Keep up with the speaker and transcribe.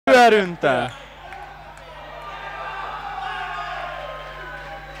hyödyntää.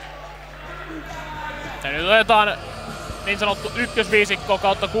 Ja nyt otetaan niin sanottu ykkösviisikko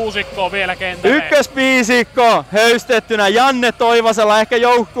kautta kuusikkoa vielä kentälle. Ykkösviisikko höystettynä Janne Toivasella, ehkä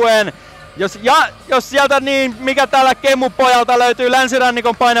joukkueen. Jos sieltä niin, mikä tällä Kemmupojalta löytyy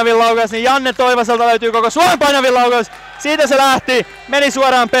länsirannikon painavin laukaus, niin Janne Toivaselta löytyy koko Suomen painavin laukaus. Siitä se lähti, meni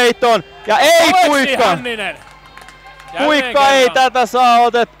suoraan peittoon ja ei Kuikka. Kuikka ei tätä saa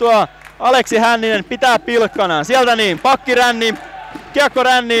otettua. Aleksi Hänninen pitää pilkkanaan. Sieltä niin, pakki ränniin, kiekko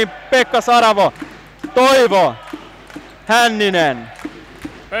ränniin, Pekka Saravo. Toivo, Hänninen.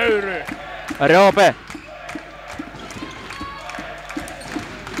 Pöyry. Roope.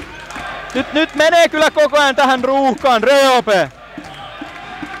 Nyt menee kyllä koko ajan tähän ruuhkaan, Roope.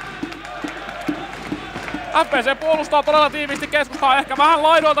 FBC puolustaa todella tiiviisti keskustaa. Ehkä vähän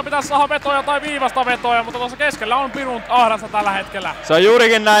laidoilta pitäisi saada vetoja tai viivasta vetoja, mutta tuossa keskellä on pirun ahdasta tällä hetkellä. Se on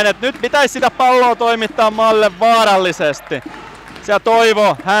juurikin näin, että nyt pitäisi sitä palloa toimittaa maalle vaarallisesti. Siellä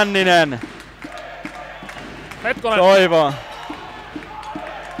Toivo, Hänninen. Hetkonen. Toivo.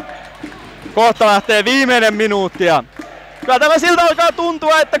 Kohta lähtee viimeinen minuuttia. Kyllä tämä siltä alkaa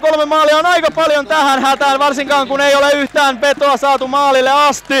tuntua, että 3 maalia on aika paljon tähän hätään, varsinkaan kun ei ole yhtään vetoa saatu maalille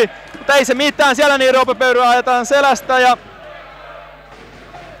asti. Mutta ei se mitään, siellä niin Roope Pöyry ajetaan selästä ja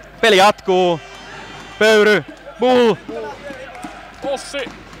peli jatkuu. Pöyry, Bull. Ossi.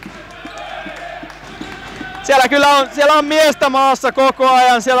 Siellä on miestä maassa koko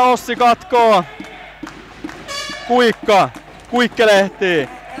ajan, siellä Ossi katkoo. Kuikka, Kuikkelehtii.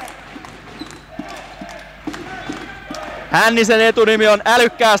 Hännisen etunimi on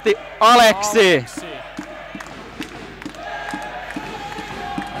älykkäästi Aleksi.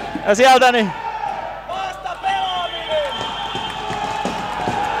 Ja sieltä niin... Vasta pelaaminen!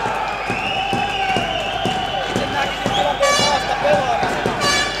 Sitten näkisin tilanteen vasta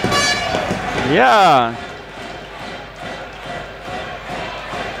pelaamisen. Jaa.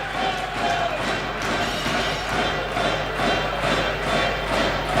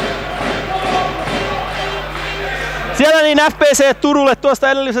 Siellä niin FBC Turulle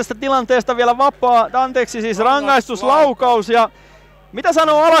tuosta edellisestä tilanteesta vielä rangaistuslaukaus ja mitä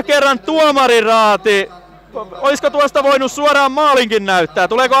sanoo alakerran tuomariraati? Olisiko tuosta voinut suoraan maalinkin näyttää?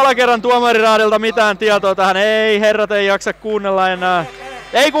 Tuleeko alakerran tuomariraadilta mitään tietoa tähän? Ei, herrat ei jaksa kuunnella enää.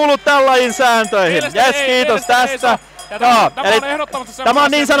 Ei kuulu tällaisiin sääntöihin. Jes, kiitos tästä. Tämä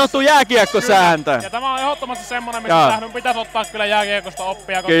on niin sanottu jääkiekkosääntö. Ja tämä on ehdottomasti semmoinen, missä pitäisi ottaa kyllä jääkiekosta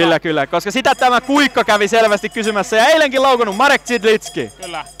oppia. Kyllä, koska sitä tämä Kuikka kävi selvästi kysymässä ja eilenkin laukonut Marek Zidlitski.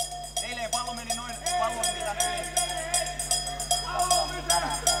 Kyllä. Eilen pallo meni noin pallon mitä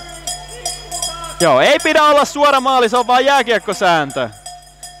Joo, ei pidä olla suora maali, se on vaan jääkiekkosääntö.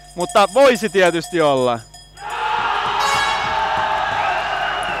 Mutta voisi tietysti olla.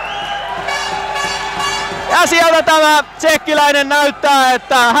 Ja sieltä tämä tsekkiläinen näyttää,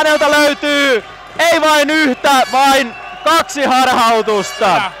 että häneltä löytyy ei vain yhtä, vain 2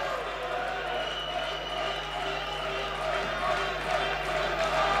 harhautusta.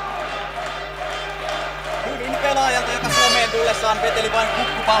 hyvin pelaajalta, joka Suomeen tullessaan veteli vain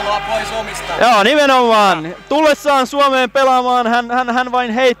kukkupalloa pois omista. Joo, nimenomaan. Tullessaan Suomeen pelaamaan hän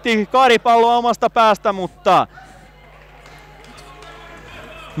vain heitti kaaripalloa omasta päästä, mutta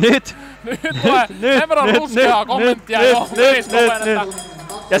nyt sen verran ruskeaa kommenttia jo.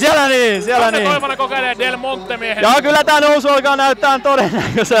 Ja siellä niin. Toivonen kokeilee Del Monte miehen. Ja kyllä tää nousu alkaa näyttää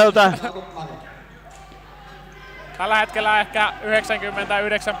todennäköiseltä. Tällä hetkellä ehkä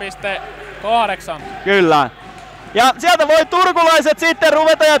 99,8. Kyllä. Ja sieltä voi turkulaiset sitten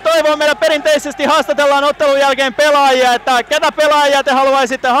ruveta ja toivoa, meidän perinteisesti haastatellaan ottelun jälkeen pelaajia, että ketä pelaajia te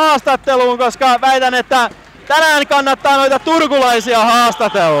haluaisitte haastatteluun, koska väitän, että tänään kannattaa noita turkulaisia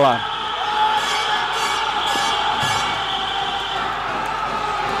haastatella.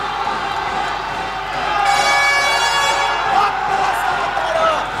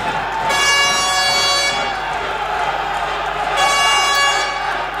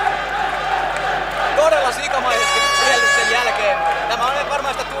 Todella sikamaisesti sen jälkeen. Tämä on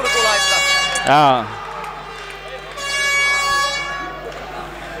varmaan sitä turkulaista. Jaa.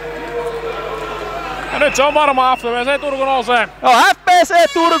 Ja nyt se on varmaan FBC Turku nousee. No,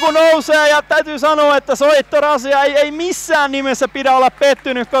 FBC Turku nousee ja täytyy sanoa, että Soittorasia ei missään nimessä pidä olla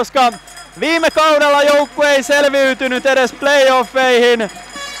pettynyt, koska viime kaudella joukkue ei selviytynyt edes playoffeihin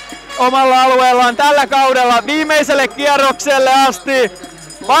omalla alueellaan. Tällä kaudella viimeiselle kierrokselle asti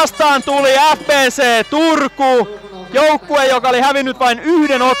vastaan tuli FBC Turku, joukkue, joka oli hävinnyt vain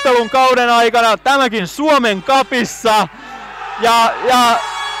 1 ottelun kauden aikana, tämäkin Suomen Cupissa.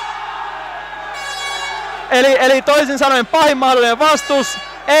 Eli toisin sanoen pahin mahdollinen vastus.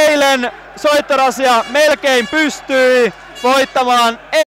 eilen Soittorasia melkein pystyi voittamaan